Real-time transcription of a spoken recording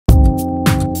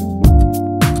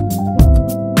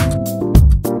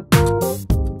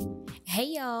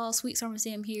y'all, Sweet Summer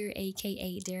Sim here,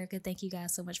 aka Derica. Thank you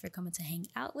guys so much for coming to hang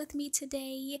out with me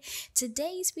today.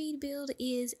 Today's speed build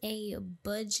is a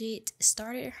budget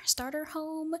starter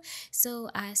home. So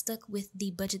I stuck with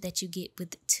the budget that you get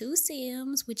with 2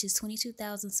 Sims, which is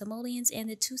 22,000 simoleons, and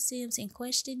the 2 Sims in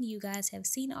question you guys have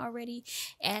seen already,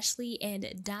 Ashley and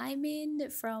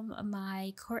Diamond from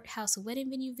my courthouse wedding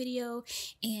venue video,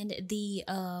 and the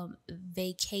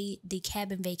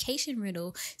cabin vacation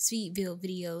rental speed build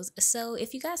videos. So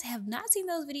if you guys have not seen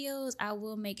those videos, I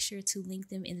will make sure to link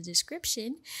them in the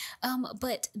description.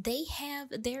 But they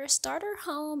have their starter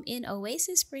home in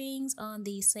Oasis Springs on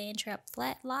the Sand Trap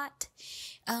flat lot.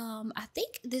 I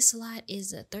think this lot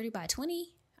is a 30 by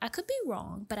 20. I could be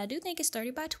wrong, but I do think it's 30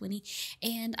 by 20.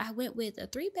 And I went with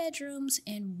 3 bedrooms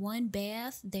and 1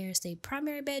 bath. There's a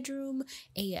primary bedroom,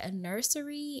 a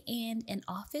nursery, and an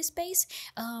office space.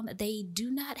 They do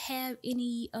not have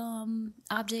any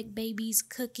object babies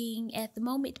cooking at the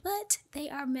moment, but they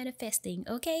are manifesting,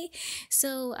 okay?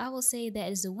 So I will say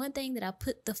that is the one thing that I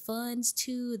put the funds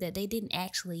to that they didn't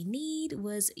actually need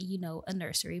was, you know, a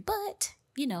nursery. But,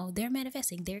 you know, they're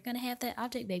manifesting. They're going to have that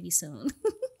object baby soon.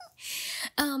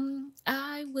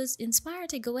 I was inspired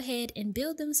to go ahead and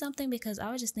build them something because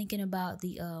I was just thinking about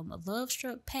the Love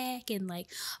Struck pack and like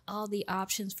all the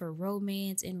options for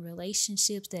romance and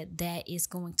relationships that is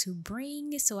going to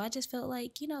bring. So I just felt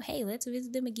like, you know, hey, let's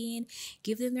visit them again,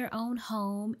 give them their own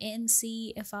home, and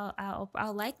see if I'll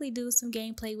likely do some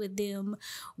gameplay with them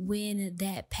when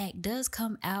that pack does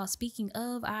come out. Speaking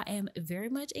of, I am very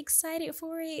much excited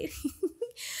for it.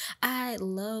 I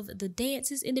love the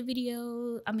dances in the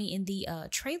video. I mean, in the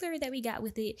trailer that we got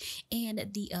with it, and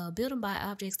the build and buy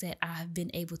objects that I've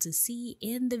been able to see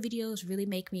in the videos really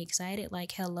make me excited.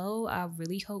 Like, hello, I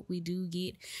really hope we do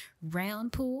get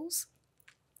round pools.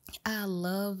 I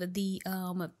love the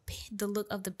look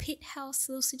of the pit house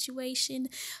little situation.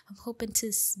 I'm hoping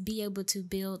to be able to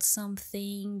build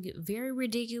something very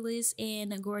ridiculous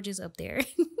and gorgeous up there.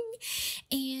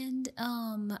 And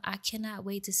I cannot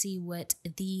wait to see what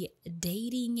the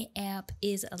dating app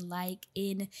is like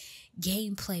in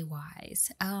gameplay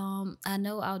wise. I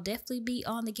know I'll definitely be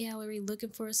on the gallery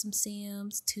looking for some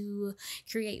Sims to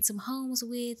create some homes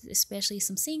with, especially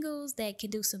some singles that can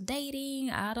do some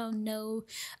dating. I don't know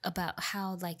about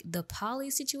how like the poly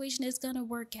situation is gonna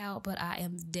work out, but I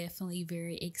am definitely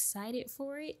very excited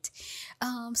for it.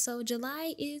 So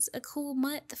July is a cool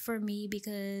month for me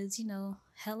because, you know,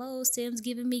 hello, Sims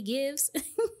giving me gifts.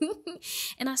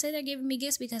 And I say they're giving me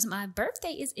gifts because my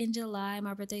birthday is in July.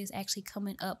 My birthday is actually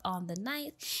coming up on the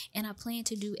 9th, and I plan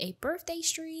to do a birthday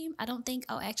stream. I don't think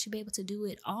I'll actually be able to do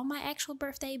it on my actual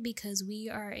birthday because we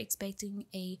are expecting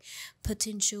a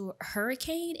potential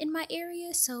hurricane in my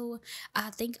area. So I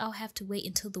think I'll have to wait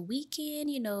until the weekend,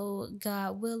 you know,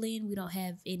 God willing, we don't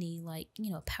have any like,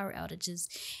 you know, power outages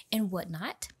and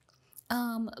whatnot.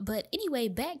 But anyway,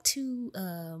 back to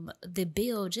the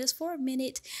build just for a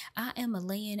minute. I am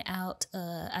laying out,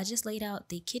 I just laid out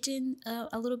the kitchen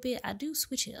a little bit. I do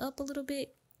switch it up a little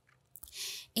bit.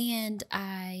 And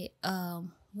I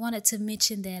wanted to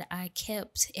mention that I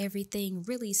kept everything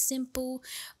really simple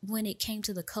when it came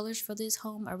to the colors for this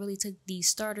home. I really took the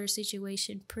starter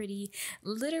situation pretty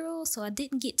literal, so I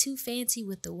didn't get too fancy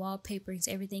with the wallpaperings,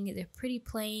 everything. They're pretty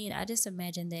plain. I just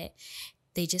imagine that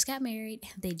they just got married,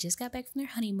 they just got back from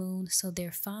their honeymoon, so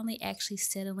they're finally actually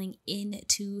settling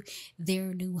into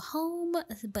their new home,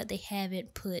 but they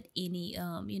haven't put any,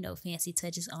 you know, fancy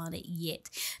touches on it yet.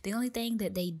 The only thing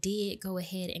that they did go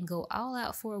ahead and go all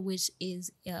out for, which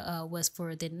is was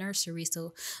for the nursery.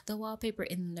 So the wallpaper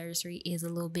in the nursery is a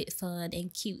little bit fun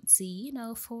and cutesy, you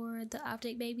know, for the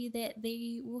object baby that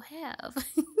they will have.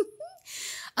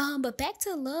 But back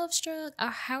to Love Struck.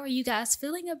 How are you guys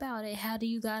feeling about it? How do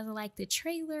you guys like the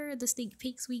trailer, the sneak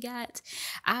peeks we got?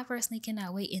 I personally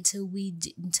cannot wait until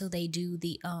they do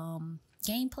the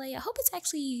gameplay. I hope it's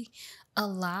actually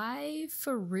alive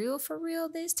for real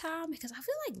this time, because I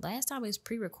feel like last time it was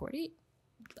pre-recorded.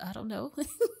 I don't know.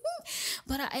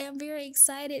 But I am very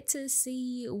excited to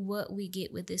see what we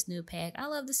get with this new pack. I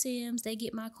love the Sims. They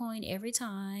get my coin every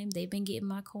time. They've been getting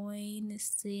my coin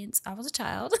since I was a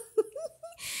child.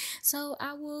 So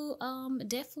I will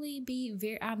definitely be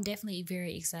I'm definitely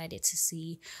very excited to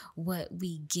see what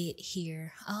we get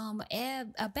here.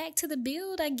 Back to the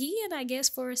build again, I guess,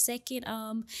 for a second.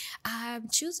 I'm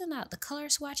choosing out the color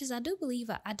swatches. I do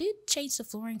believe I did change the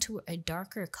flooring to a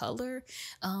darker color,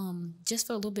 just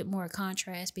for a little bit more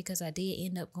contrast, because I did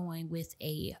end up going with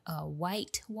a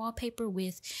white wallpaper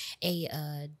with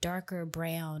a darker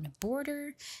brown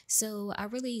border. So I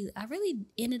really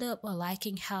ended up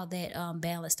liking how that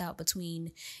balanced out out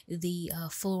between the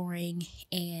flooring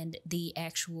and the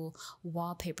actual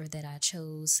wallpaper that I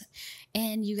chose.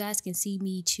 And you guys can see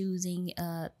me choosing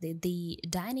the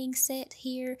dining set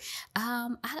here.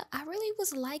 I really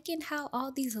was liking how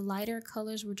all these lighter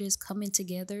colors were just coming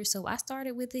together. So I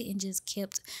started with it and just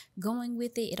kept going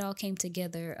with it. It all came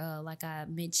together, like I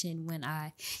mentioned, when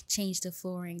I changed the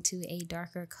flooring to a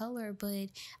darker color. But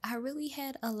I really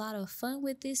had a lot of fun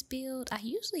with this build. I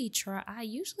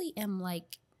usually am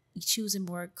like choosing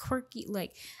more quirky,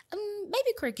 like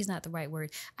maybe quirky is not the right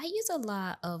word. I use a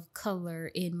lot of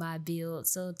color in my build,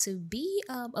 so to be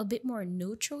a bit more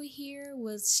neutral here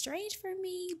was strange for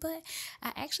me, but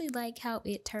I actually like how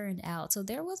it turned out. So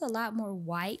there was a lot more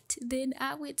white than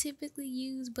I would typically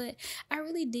use, but I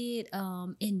really did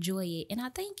enjoy it, and I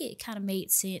think it kind of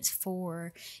made sense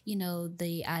for, you know,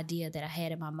 the idea that I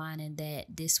had in my mind, and that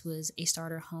this was a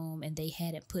starter home and they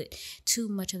hadn't put too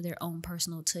much of their own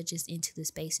personal touches into the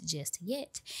space just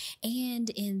yet. And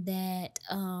in that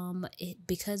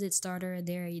because it's starter,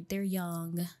 they're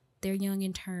young, they're young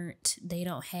and turned. They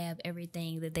don't have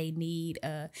everything that they need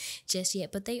just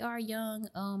yet, but they are young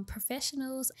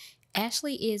professionals.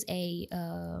 Ashley is a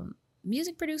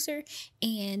music producer,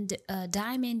 and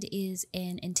Diamond is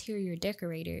an interior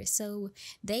decorator. So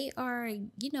they are,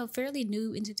 you know, fairly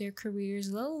new into their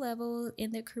careers, low level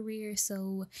in their career.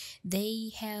 So they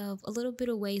have a little bit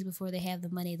of ways before they have the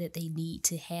money that they need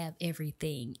to have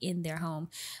everything in their home.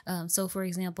 So for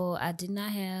example, I did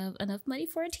not have enough money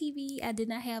for a TV. I did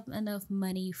not have enough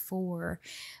money for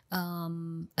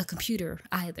a computer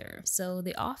either. So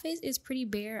the office is pretty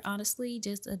bare, honestly,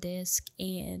 just a desk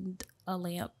and a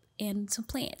lamp and some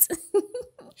plants.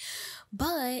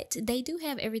 But they do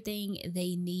have everything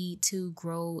they need to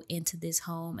grow into this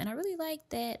home, and I really like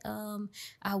that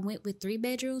I went with 3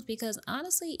 bedrooms, because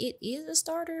honestly it is a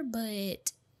starter,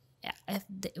 but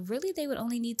really they would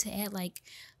only need to add like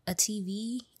a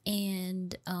TV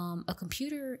and a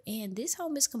computer, and this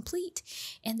home is complete.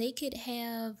 And they could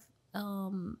have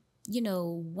you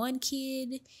know, 1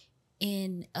 kid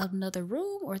in another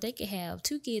room, or they could have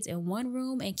 2 kids in 1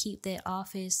 room and keep that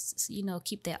office, you know,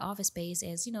 keep that office space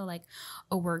as, you know, like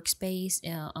a workspace,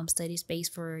 study space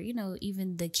for, you know,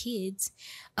 even the kids.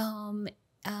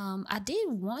 I did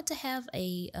want to have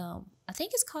a I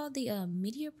think it's called the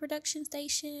media production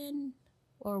station,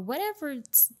 or whatever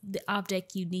the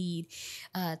object you need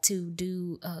to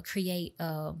do create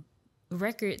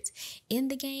records in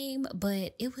the game,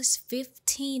 but it was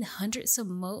 1,500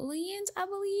 simoleons, I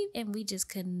believe, and we just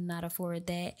could not afford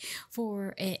that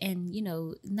for, and you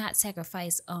know, not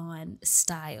sacrifice on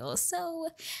style. So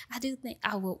I do think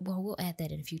I will, well, we'll add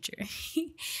that in the future.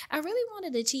 I really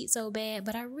wanted to cheat so bad,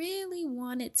 but I really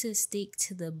wanted to stick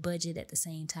to the budget at the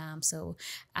same time, so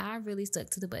I really stuck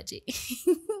to the budget.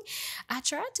 I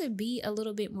tried to be a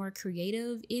little bit more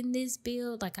creative in this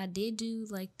build. Like I did do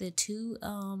like the 2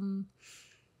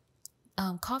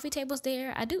 coffee tables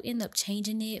there. I do end up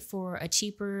changing it for a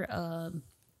cheaper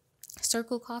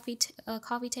circle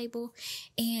coffee table,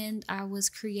 and I was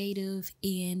creative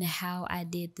in how I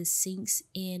did the sinks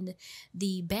in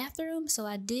the bathroom. So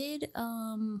I did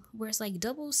where it's like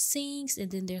double sinks, and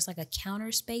then there's like a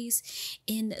counter space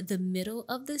in the middle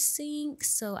of the sink.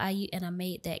 So I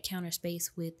made that counter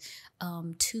space with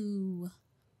 2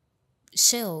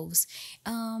 shelves.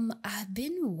 I've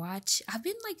been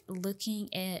like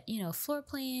looking at, you know, floor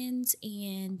plans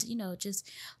and, you know,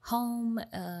 just home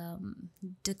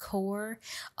decor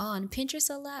on Pinterest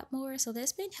a lot more, so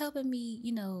that's been helping me,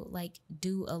 you know, like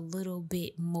do a little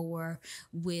bit more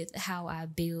with how I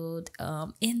build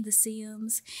in the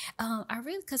Sims. I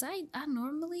really, because I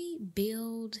normally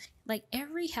build, like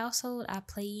every household I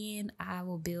play in, I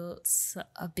will build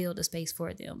a space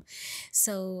for them.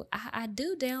 So I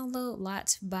do download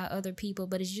lots by other people,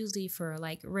 but it's usually for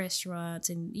like restaurants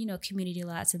and, you know, community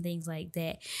lots and things like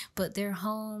that. But their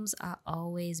homes, I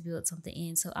always build something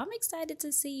in. So I'm excited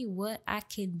to see what I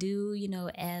can do, you know,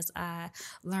 as I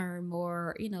learn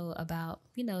more, you know, about,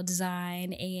 you know,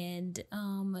 design and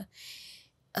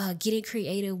getting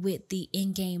creative with the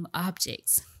in-game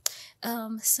objects.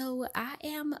 So I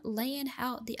am laying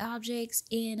out the objects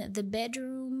in the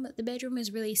bedroom. The bedroom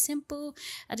is really simple.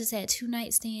 I just had 2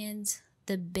 nightstands,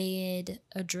 the bed,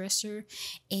 a dresser,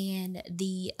 and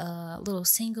the little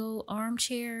single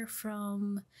armchair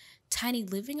from Tiny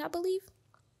Living, I believe.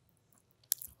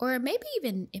 Or maybe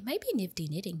even, it might be Nifty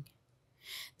Knitting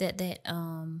that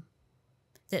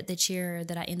that the chair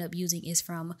that I end up using is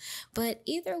from. But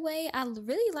either way, I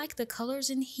really like the colors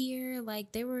in here.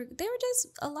 Like they were just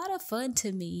a lot of fun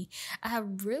to me. I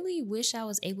really wish I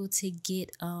was able to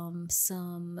get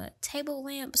some table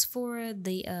lamps for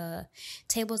the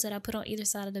tables that I put on either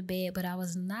side of the bed, but I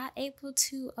was not able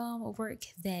to work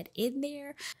that in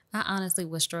there. I honestly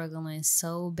was struggling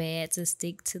so bad to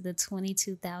stick to the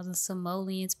 22,000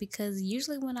 simoleons because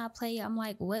usually when I play, I'm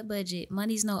like, what budget?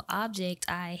 Money's no object.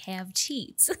 I have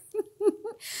cheats.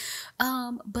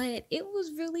 But it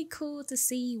was really cool to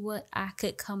see what I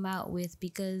could come out with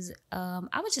because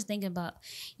I was just thinking about,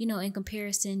 in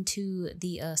comparison to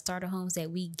the starter homes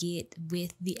that we get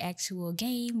with the actual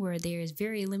game where there's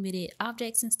very limited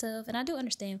objects and stuff. And I do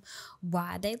understand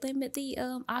why they limit the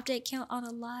object count on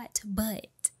a lot, but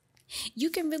you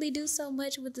can really do so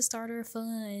much with the starter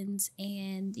funds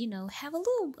and have a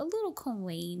little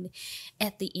coin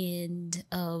at the end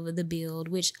of the build,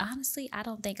 which honestly I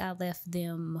don't think I left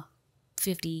them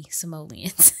 50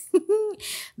 simoleons.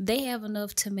 They have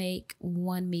enough to make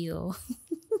one meal.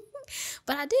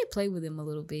 But I did play with them a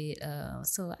little bit,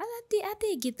 so I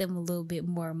did get them a little bit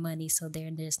more money, so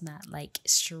they're just not like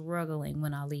struggling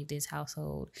when I leave this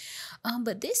household.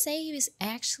 But this save is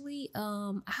actually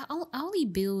I only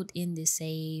build in this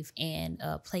save and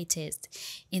playtest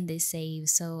in this save,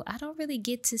 so I don't really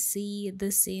get to see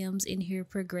the Sims in here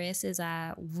progress as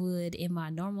I would in my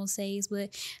normal saves.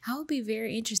 But I would be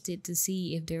very interested to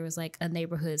see if there was like a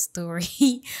neighborhood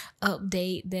story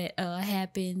update that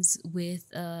happens with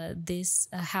this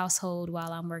household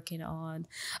while I'm working on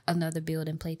another build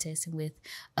and playtesting with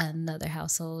another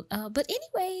household. But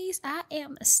anyways, I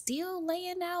am still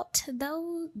laying out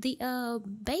though the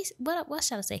base. What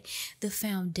should I say? The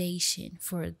foundation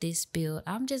for this build.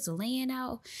 I'm just laying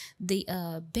out the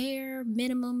bare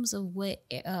minimums of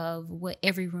what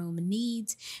every room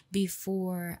needs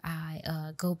before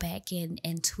I go back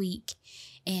and tweak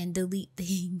and delete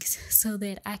things so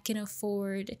that I can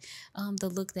afford the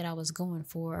look that I was going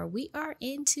for. We are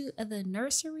into the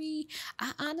nursery.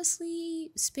 I honestly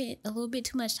spent a little bit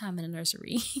too much time in the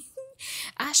nursery.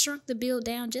 I shrunk the build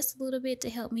down just a little bit to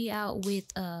help me out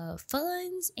with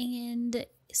funds, and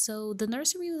so the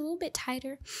nursery was a little bit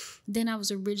tighter than I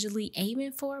was originally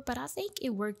aiming for, but I think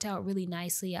it worked out really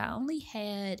nicely. I only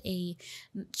had a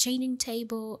changing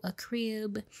table, a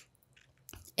crib,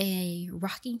 a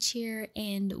rocking chair,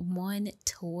 and one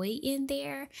toy in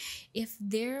there. If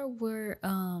there were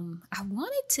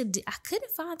I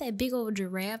couldn't find that big old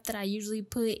giraffe that I usually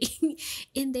put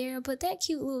in there, but that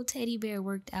cute little teddy bear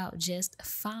worked out just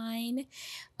fine.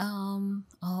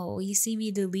 Oh, you see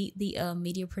me delete the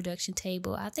media production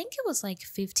table. I think it was like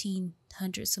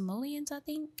 1,500 simoleons, I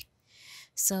think.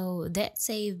 So that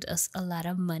saved us a lot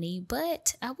of money.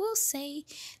 But I will say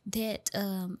that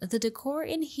the decor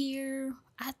in here,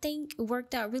 I think,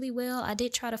 worked out really well. I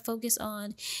did try to focus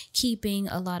on keeping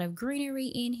a lot of greenery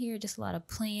in here, just a lot of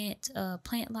plant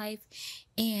life,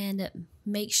 and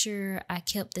make sure I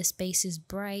kept the spaces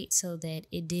bright so that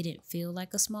it didn't feel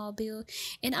like a small build.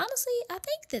 And honestly, I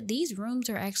think that these rooms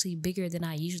are actually bigger than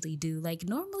I usually do. Like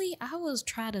normally I was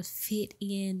try to fit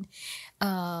in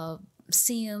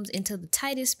Sims into the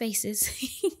tightest spaces,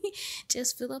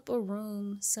 just fill up a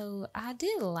room. So I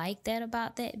did like that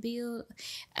about that build.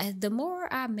 The more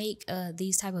I make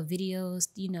these type of videos,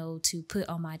 to put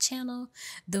on my channel,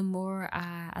 the more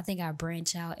I think I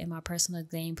branch out in my personal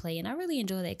gameplay, and I really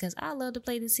enjoy that because I love to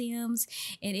play The Sims,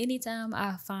 and anytime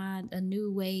I find a new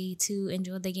way to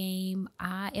enjoy the game,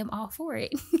 I am all for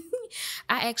it.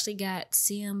 I actually got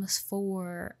Sims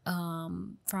 4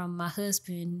 from my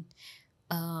husband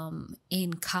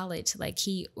in college. Like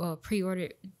he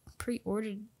pre-ordered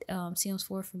Sims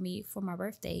 4 for me for my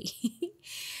birthday.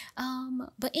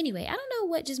 But anyway, I don't know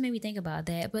what just made me think about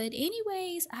that, but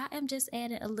anyways, I am just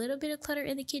adding a little bit of clutter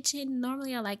in the kitchen.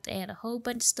 Normally I like to add a whole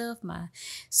bunch of stuff, my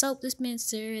soap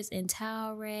dispensers and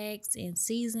towel racks and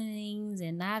seasonings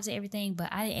and knives and everything, but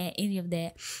I didn't add any of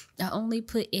that. I only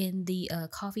put in the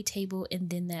coffee table and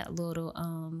then that little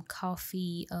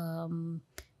coffee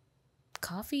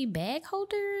bag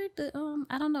holder.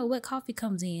 I don't know what coffee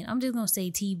comes in. I'm just gonna say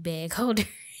tea bag holder.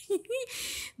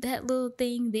 That little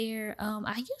thing there.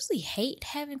 I usually hate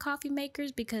having coffee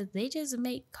makers because they just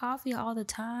make coffee all the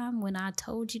time when I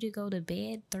told you to go to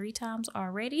bed 3 times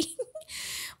already.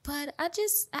 But I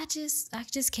just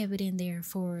kept it in there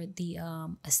for the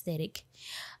aesthetic.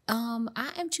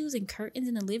 I am choosing curtains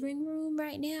in the living room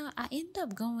right now. I end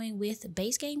up going with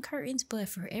base game curtains, but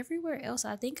for everywhere else,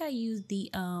 I think I use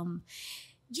the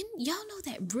y'all know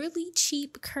that really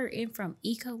cheap curtain from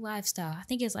Eco Lifestyle. I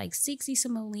think it's like 60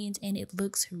 simoleons and it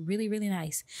looks really, really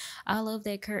nice. I love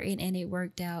that curtain and it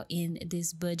worked out in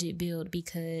this budget build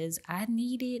because I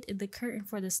needed the curtain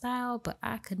for the style, but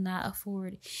I could not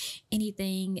afford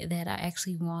anything that I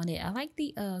actually wanted. I like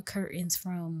the curtains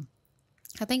from,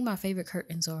 I think my favorite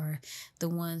curtains are the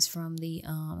ones from the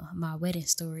My Wedding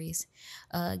Stories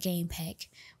game pack.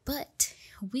 But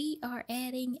we are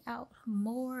adding out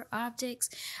more objects.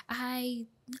 I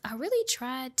really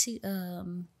tried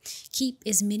to keep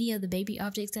as many of the baby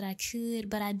objects that I could,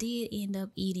 but I did end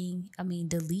up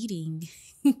deleting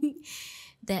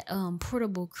that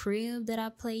portable crib that I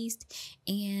placed,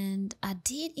 and I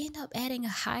did end up adding a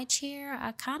high chair.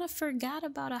 I kind of forgot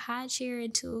about a high chair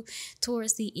until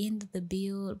towards the end of the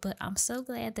build, but I'm so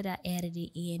glad that I added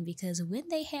it in because when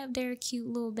they have their cute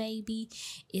little baby,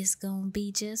 it's gonna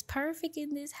be just perfect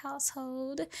in this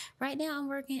household. Right now I'm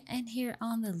working in here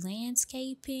on the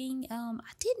landscaping.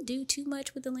 I didn't do too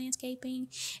much with the landscaping,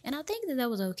 and I think that that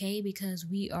was okay because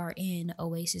we are in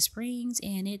Oasis Springs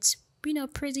and it's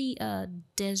pretty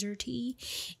deserty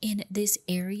in this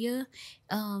area.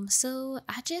 So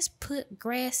I just put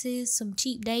grasses, some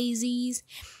cheap daisies,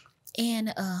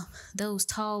 and those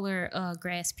taller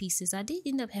grass pieces. I did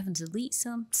end up having to delete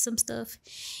some stuff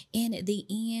in the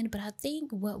end, but I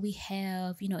think what we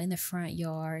have in the front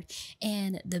yard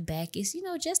and the back is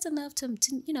just enough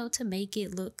to make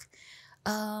it look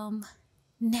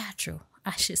natural,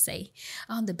 I should say.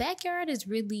 The backyard is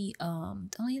really the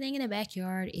only thing in the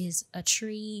backyard is a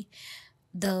tree,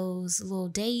 those little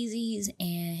daisies,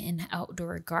 and an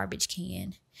outdoor garbage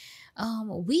can.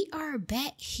 We are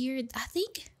back here. I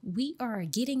think we are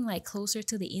getting like closer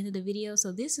to the end of the video.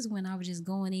 So this is when I was just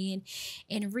going in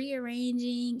and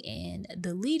rearranging and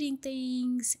deleting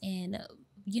things and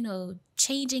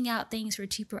changing out things for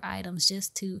cheaper items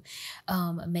just to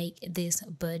make this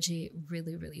budget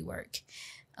really, really work.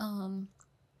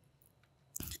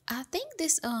 I think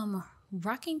this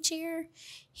rocking chair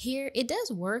here, it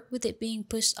does work with it being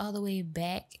pushed all the way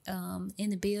back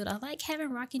in the build. I like having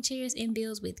rocking chairs in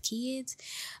builds with kids.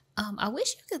 I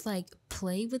wish you could like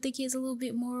play with the kids a little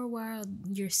bit more while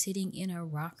you're sitting in a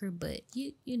rocker, but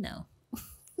you know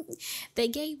they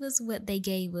gave us what they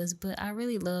gave us. But I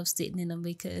really love sitting in them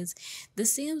because the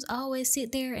Sims always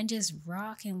sit there and just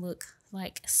rock and look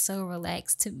like so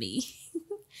relaxed to me.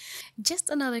 Just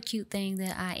another cute thing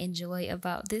that I enjoy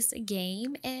about this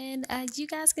game. And as you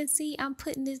guys can see, I'm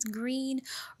putting this green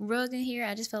rug in here.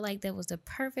 I just felt like that was the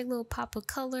perfect little pop of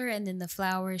color, and then the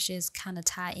flowers just kind of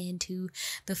tie into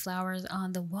the flowers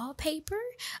on the wallpaper.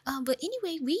 But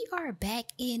anyway, we are back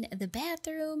in the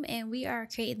bathroom and we are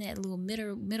creating that little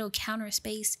middle counter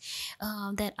space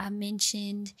that I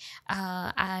mentioned.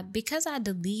 Because I had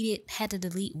to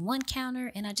delete one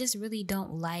counter, and I just really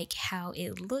don't like how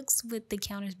it looks with the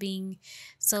counters being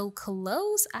so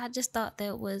close. I just thought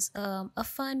that was a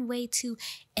fun way to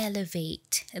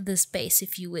elevate the space,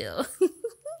 if you will.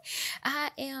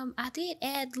 I did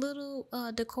add little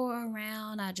decor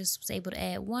around. I just was able to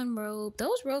add one robe.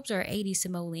 Those robes are 80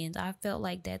 simoleons. I felt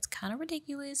like that's kind of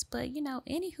ridiculous, but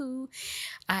anywho,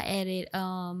 I added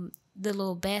the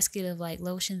little basket of like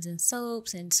lotions and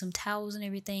soaps and some towels and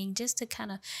everything just to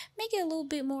kind of make it a little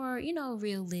bit more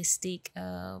realistic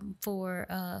for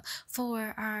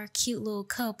our cute little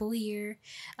couple here.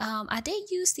 I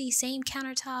did use the same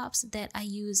countertops that I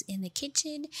use in the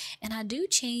kitchen, and I do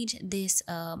change this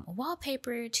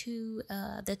wallpaper to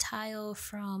the tile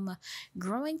from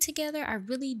Growing Together. I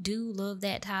really do love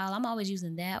that tile. I'm always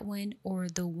using that one or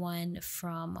the one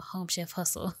from Home Chef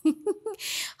Hustle.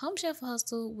 Home Chef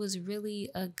Hustle was really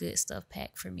a good stuff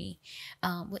pack for me.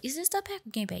 What is this, stuff pack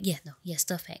or game pack? Yeah,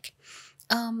 stuff pack.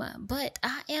 But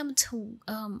I am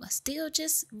still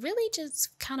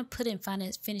just kind of putting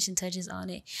finishing touches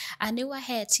on it. I knew I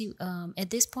had to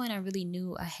at this point I really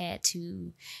knew I had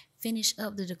to finish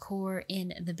up the decor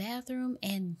in the bathroom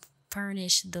and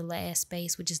furnish the last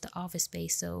space, which is the office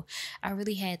space. So I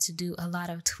really had to do a lot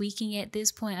of tweaking at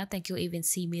this point. I think you'll even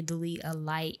see me delete a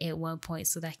light at one point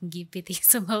so that I can get 50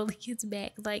 simoleons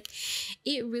back. Like,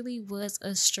 it really was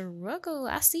a struggle.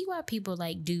 I see why people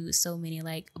like do so many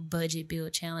like budget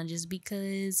build challenges,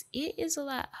 because it is a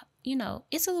lot,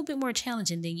 it's a little bit more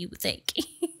challenging than you would think.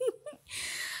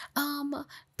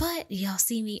 But y'all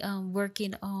see me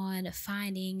working on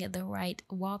finding the right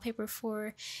wallpaper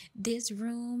for this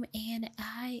room, and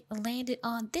I landed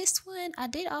on this one. I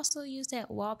did also use that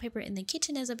wallpaper in the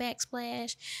kitchen as a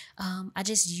backsplash. I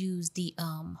just used the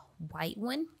white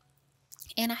one.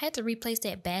 And I had to replace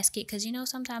that basket because you know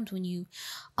sometimes when you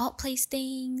alt place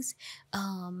things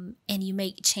and you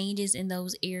make changes in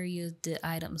those areas, the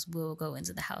items will go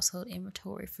into the household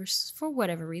inventory for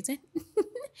whatever reason.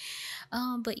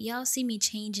 But y'all see me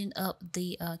changing up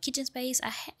the kitchen space.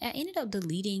 I ended up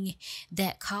deleting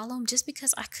that column just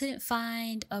because I couldn't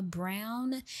find a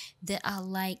brown that I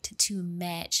liked to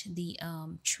match the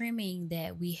trimming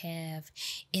that we have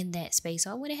in that space.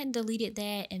 So I went ahead and deleted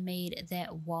that and made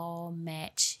that wall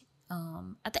match.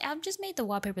 I've just made the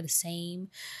wallpaper the same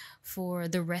for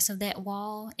the rest of that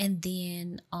wall, and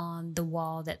then on the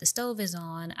wall that the stove is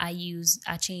on, I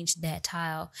changed that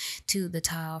tile to the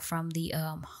tile from the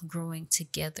growing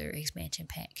together expansion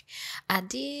pack. I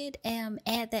did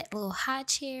add that little high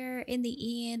chair in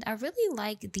the end. I really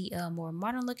like the more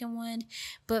modern looking one,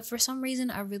 but for some reason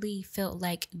I really felt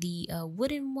like the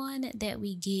wooden one that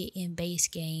we get in base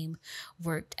game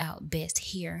worked out best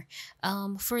here.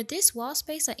 For this wall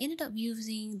space, I ended up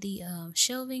using the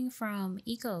shelving from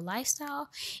Eco Lifestyle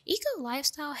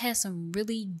has some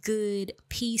really good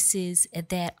pieces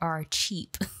that are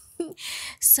cheap.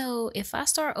 So if I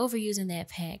start overusing that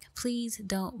pack, please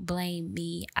don't blame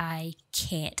me. I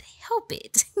can't help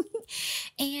it.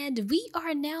 And we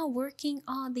are now working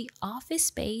on the office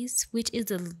space, which is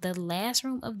the last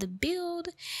room of the build,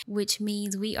 which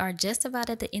means we are just about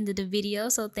at the end of the video.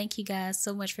 So thank you guys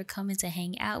so much for coming to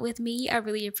hang out with me. I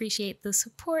really appreciate the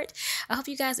support. I hope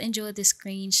you guys enjoyed the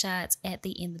screenshots at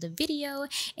the end of the video.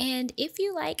 And if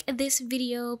you like this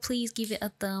video, please give it a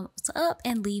thumbs up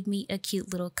and leave me a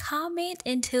cute little comment.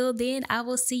 Until then, I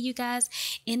will see you guys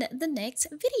in the next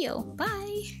video.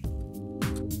 Bye.